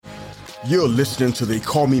You're listening to the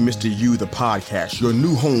Call Me Mr. You, the podcast, your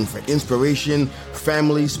new home for inspiration,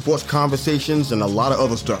 family, sports conversations, and a lot of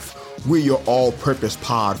other stuff. We're your all-purpose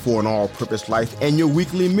pod for an all-purpose life and your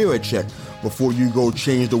weekly mirror check before you go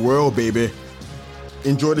change the world, baby.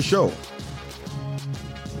 Enjoy the show.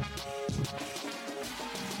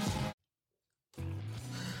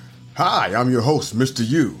 Hi, I'm your host, Mr.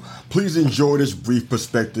 You. Please enjoy this brief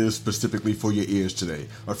perspective specifically for your ears today.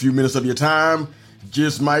 A few minutes of your time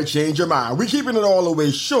just might change your mind. We're keeping it all the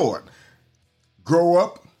way short. Grow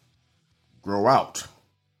up, grow out.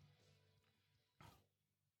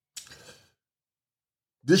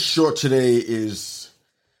 This short today is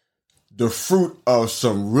the fruit of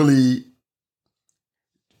some really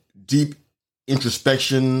deep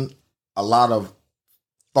introspection, a lot of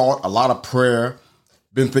thought, a lot of prayer.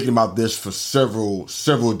 Been thinking about this for several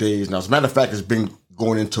days now. As a matter of fact, it's been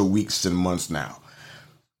going into weeks and months now.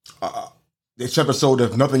 This episode,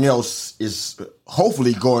 if nothing else, is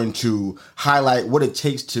hopefully going to highlight what it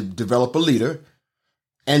takes to develop a leader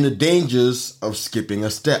and the dangers of skipping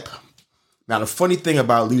a step. Now, the funny thing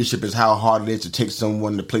about leadership is how hard it is to take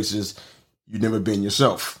someone to places you've never been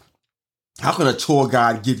yourself. How can a tour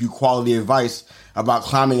guide give you quality advice about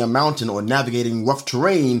climbing a mountain or navigating rough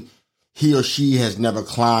terrain he or she has never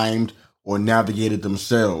climbed or navigated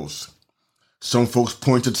themselves? Some folks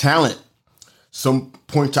point to talent. Some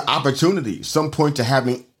point to opportunity. Some point to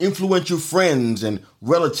having influential friends and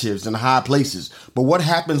relatives in high places. But what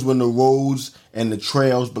happens when the roads and the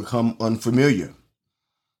trails become unfamiliar?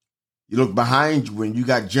 You look behind you and you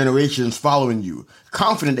got generations following you,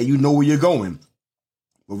 confident that you know where you're going.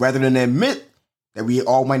 But rather than admit that we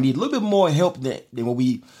all might need a little bit more help than what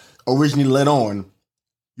we originally let on,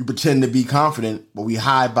 you pretend to be confident, but we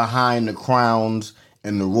hide behind the crowns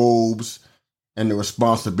and the robes and the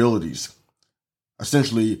responsibilities.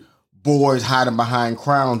 Essentially, boys hiding behind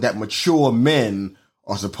crowns that mature men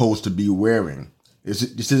are supposed to be wearing. This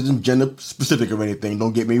isn't gender specific or anything,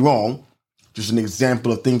 don't get me wrong. Just an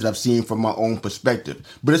example of things I've seen from my own perspective.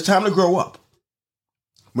 But it's time to grow up.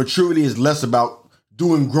 Maturity is less about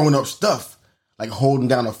doing grown-up stuff, like holding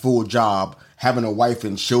down a full job, having a wife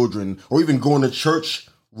and children, or even going to church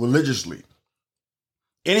religiously.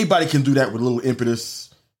 Anybody can do that with a little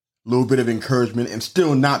impetus, a little bit of encouragement, and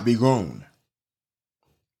still not be grown.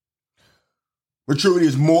 Maturity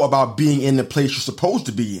is more about being in the place you're supposed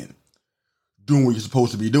to be in, doing what you're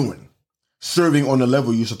supposed to be doing, serving on the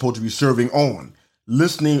level you're supposed to be serving on,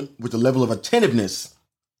 listening with the level of attentiveness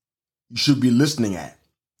you should be listening at,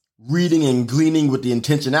 reading and gleaning with the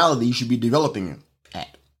intentionality you should be developing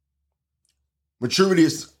at. Maturity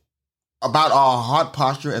is about our heart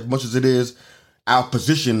posture as much as it is our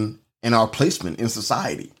position and our placement in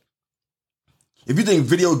society. If you think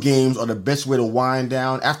video games are the best way to wind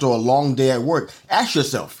down after a long day at work, ask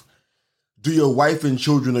yourself, do your wife and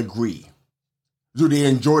children agree? Do they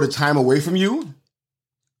enjoy the time away from you?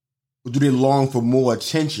 Or do they long for more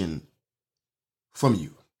attention from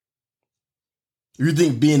you? If you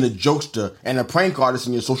think being a jokester and a prank artist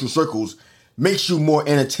in your social circles makes you more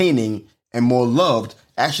entertaining and more loved,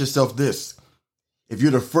 ask yourself this. If you're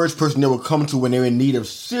the first person they will come to when they're in need of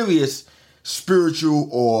serious spiritual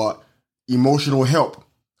or emotional help,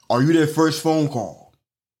 are you their first phone call?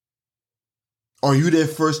 Are you their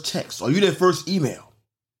first text? Are you their first email?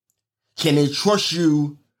 Can they trust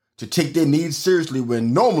you to take their needs seriously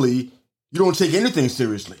when normally you don't take anything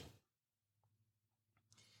seriously?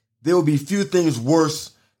 There will be few things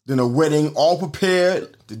worse than a wedding all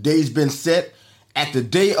prepared, the day's been set, at the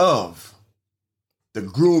day of, the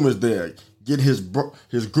groom is there. Get his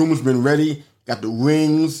groomsmen ready, got the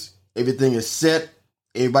rings, everything is set,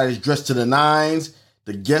 everybody's dressed to the nines,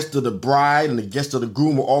 the guests of the bride and the guests of the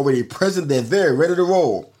groom are already present, they're there, ready to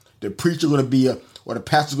roll. The preacher going to be, or the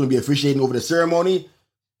pastor's going to be officiating over the ceremony,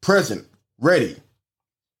 present, ready.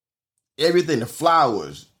 Everything, the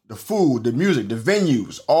flowers, the food, the music, the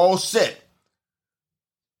venues, all set.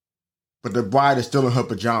 But the bride is still in her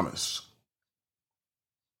pajamas.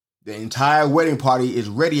 The entire wedding party is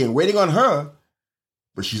ready and waiting on her,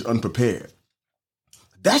 but she's unprepared.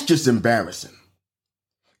 That's just embarrassing.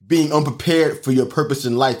 Being unprepared for your purpose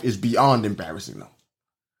in life is beyond embarrassing, though.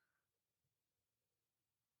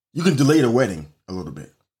 You can delay the wedding a little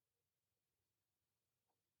bit,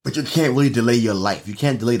 but you can't really delay your life. You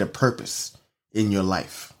can't delay the purpose in your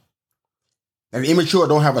life. And the immature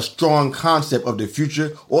don't have a strong concept of the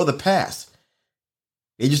future or the past.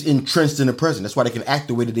 They're just entrenched in the present. That's why they can act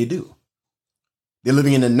the way that they do. They're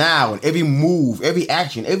living in the now, and every move, every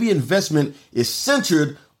action, every investment is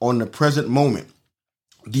centered on the present moment.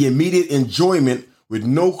 The immediate enjoyment with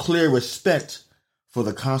no clear respect for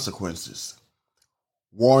the consequences.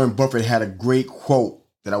 Warren Buffett had a great quote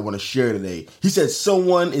that I want to share today. He said,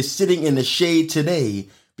 someone is sitting in the shade today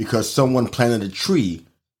because someone planted a tree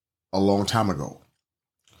a long time ago.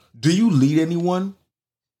 Do you lead anyone?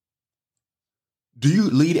 Do you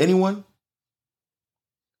lead anyone?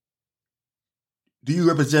 Do you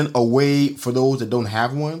represent a way for those that don't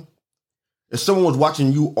have one? If someone was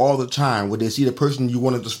watching you all the time, would they see the person you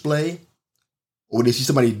want to display? Or would they see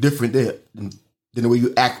somebody different there than the way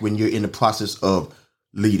you act when you're in the process of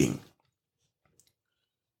leading?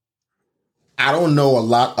 I don't know a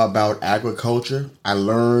lot about agriculture. I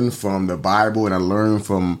learned from the Bible and I learned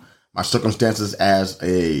from my circumstances as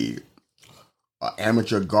a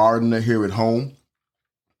amateur gardener here at home.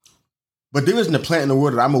 But there isn't a plant in the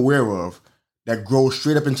world that I'm aware of that grows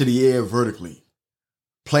straight up into the air vertically.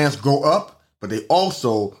 Plants grow up, but they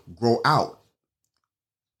also grow out.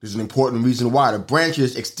 There's an important reason why. The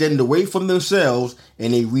branches extend away from themselves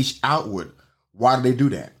and they reach outward. Why do they do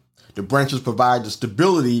that? The branches provide the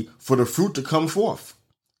stability for the fruit to come forth.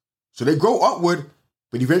 So they grow upward,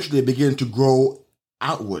 but eventually they begin to grow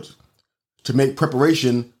outward to make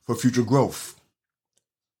preparation for future growth.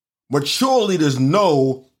 Mature leaders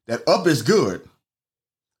know that up is good,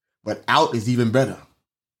 but out is even better.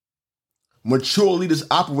 Mature leaders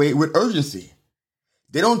operate with urgency.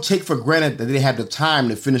 They don't take for granted that they have the time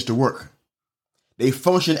to finish the work. They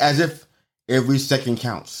function as if every second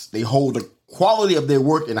counts. They hold the quality of their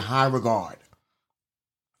work in high regard,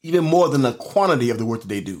 even more than the quantity of the work that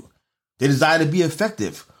they do. They desire to be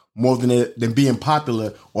effective more than being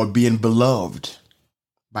popular or being beloved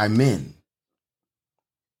by men.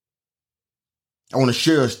 I want to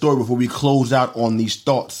share a story before we close out on these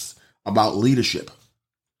thoughts about leadership.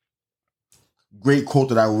 Great quote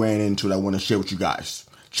that I ran into that I want to share with you guys.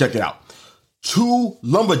 Check it out. 2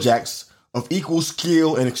 lumberjacks of equal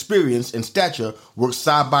skill and experience and stature work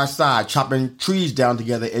side by side, chopping trees down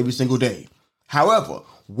together every single day. However,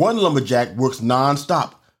 one lumberjack works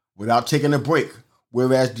nonstop without taking a break,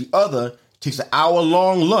 whereas the other takes an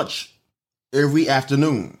hour-long lunch every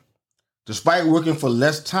afternoon. Despite working for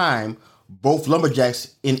less time, both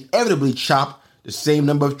lumberjacks inevitably chop the same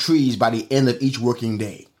number of trees by the end of each working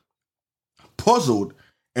day. Puzzled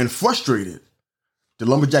and frustrated, the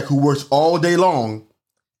lumberjack who works all day long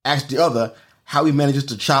asks the other how he manages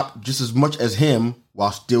to chop just as much as him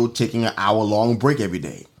while still taking an hour-long break every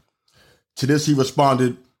day. To this, he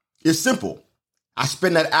responded, "It's simple. I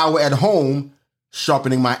spend that hour at home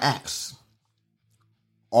sharpening my axe."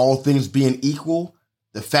 All things being equal,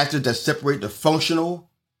 the factors that separate the functional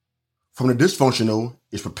from the dysfunctional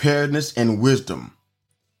is preparedness and wisdom.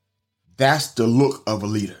 That's the look of a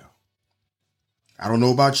leader. I don't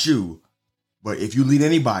know about you, but if you lead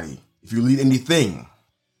anybody, if you lead anything,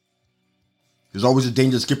 there's always a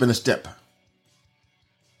danger of skipping a step.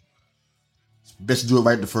 It's best to do it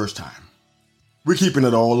right the first time. We're keeping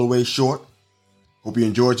it all the way short. Hope you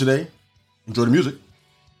enjoyed today. Enjoy the music.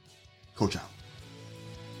 Coach out.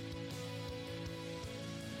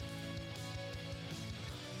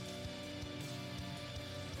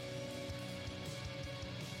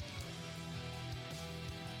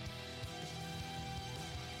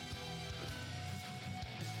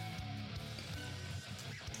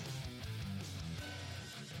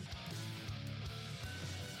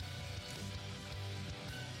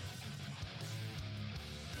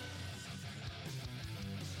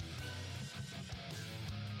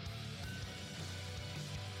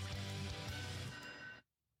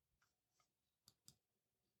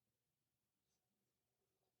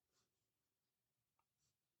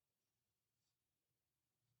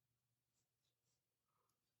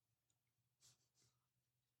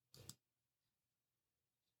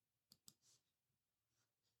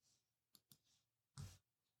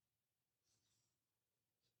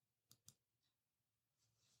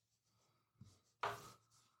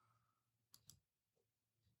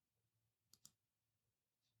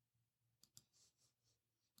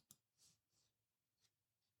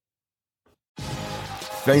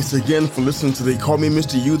 Thanks again for listening to the Call Me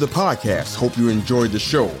Mr. You, the podcast. Hope you enjoyed the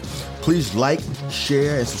show. Please like,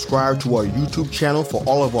 share, and subscribe to our YouTube channel for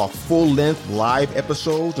all of our full-length live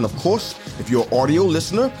episodes. And of course, if you're an audio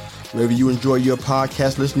listener, wherever you enjoy your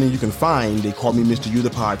podcast listening, you can find the Call Me Mr. You,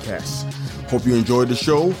 the podcast. Hope you enjoyed the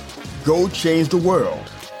show. Go change the world.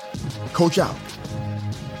 Coach out.